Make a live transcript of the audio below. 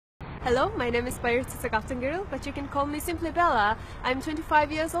Hello, my name is Bayırtı Sakaftangiru, but you can call me simply Bella. I'm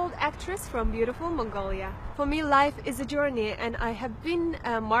 25 years old actress from beautiful Mongolia. For me, life is a journey, and I have been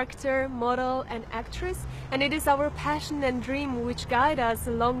a marketer, model and actress, and it is our passion and dream which guide us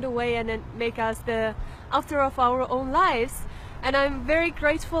along the way and then make us the author of our own lives. And I'm very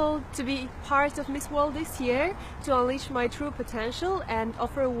grateful to be part of Miss World this year, to unleash my true potential and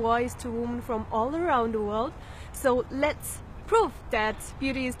offer a voice to women from all around the world. So let's prove that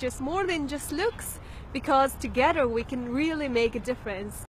beauty is just more than just looks, because together we can really make a difference.